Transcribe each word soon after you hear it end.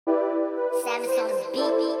Around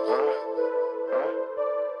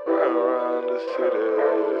the city,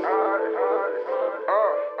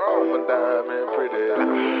 oh my diamond pretty.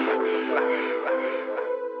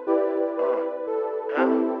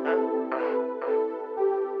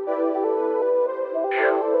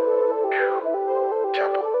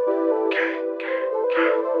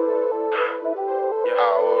 I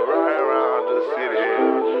was riding around the city.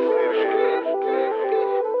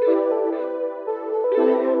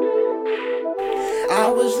 I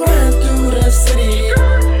was running through the city,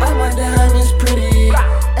 all my diamonds pretty,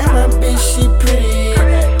 and my bitch she pretty,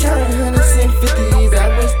 counting hundreds and fifties. I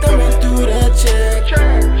was thumbing through the check,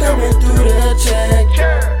 thumbing through the check,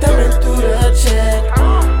 thumbing through the check,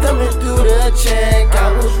 thumbing through the check. I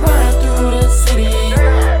was running through the city,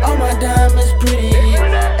 all my diamonds pretty,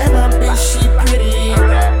 and my bitch she pretty,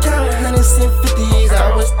 counting hundreds and fifties.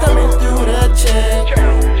 I was thumbing through the check,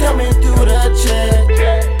 thumbing through the check,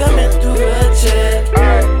 thumbing through the check.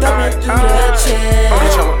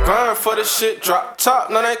 Bitch, I'm grind for the shit, drop top,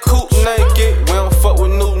 now they coupe naked. We don't fuck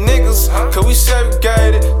with new niggas, cause we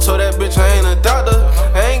segregated. Told that bitch I ain't a doctor,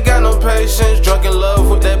 I ain't got no patience. Drunk in love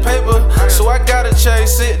with that paper, so I gotta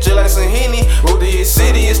chase it. Just like some Henny, road to his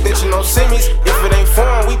city, it's snitching on semis. If it ain't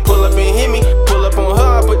foreign, we pull up and hit me. Pull up on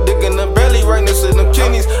her, I put dick in the belly right next to them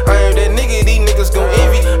kidneys. I ain't that nigga, these niggas gon'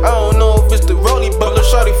 envy. I don't know if it's the rollie, but lil'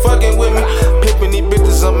 shawty fucking with me. Pimpin' these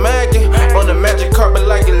bitches, I'm mackin' on the magic carpet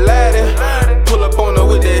like Aladdin. Pull up on her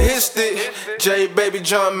with that hit stick. J baby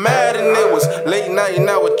John Madden. It was late night and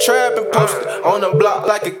I was trapping. Posted on the block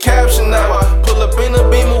like a caption. Now I pull up in a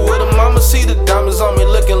beamer with a mama. See the diamonds on me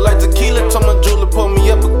looking like tequila. Told my jeweler pull me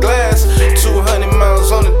up a glass. 200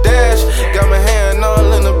 miles on the dash. Got my hand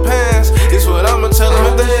all in the pants. It's what I'ma tell them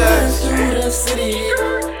if they ask. Through the city,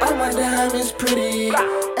 all my diamonds pretty,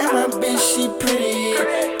 and my bitch she pretty,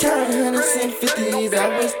 counting hundreds and fifties. I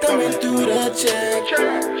was thumbing through the check,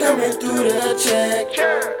 thumbing through the check,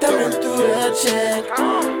 thumbing through the check,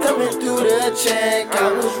 thumbing through the check.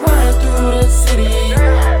 I was running through the city,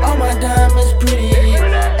 all my diamonds pretty,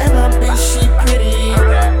 and my bitch she pretty,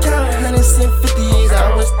 counting hundreds and fifties.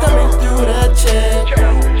 I was thumbing through the check,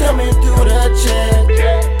 thumbing through the check,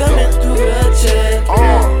 thumbing through the check,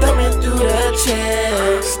 thumbing through the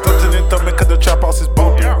check. Stuntin' and thumbin' cause the trap house is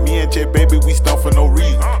bumpin'. Me and J baby, we stunt for no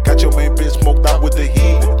reason. Got your main bitch smoked out with the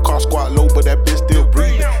heat. Car squat low, but that bitch still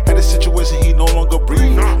breathing. Had a situation, he no longer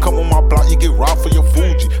breathing. Come on my block, you get robbed for your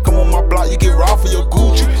Fuji. Come on my block, you get robbed for your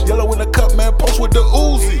Gucci. Yellow in the cup, man, post with the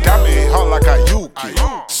Uzi. Diamond hit hard like a Yuki.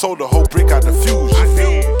 Sold the whole brick out the fusion.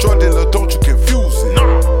 Drug dealer, don't you confuse it.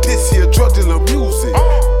 This here drug dealer music.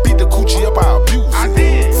 Beat the coochie up, I abuse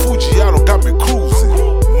it. Fuji auto got me cruising.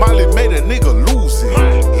 Molly made a nigga lose it.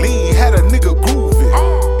 Lean had a nigga grooving.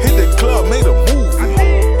 Hit the club, made a movie.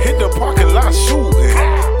 Hit the parking lot shooting.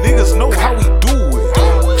 Niggas know how we do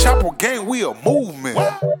it. Chopper gang, we a movement.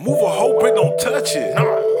 Move a whole brick, don't touch it.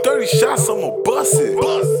 30 shots, I'ma bust it.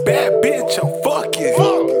 Bad bitch, I'm fucking.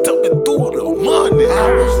 Dumping through the money.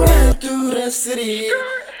 I was running through the city,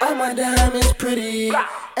 all my diamonds pretty,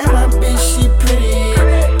 and my bitch she pretty,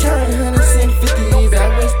 counting hundreds and fifties. I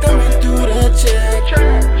was thumbing through the check,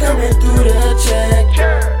 thumbing through the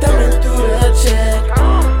check,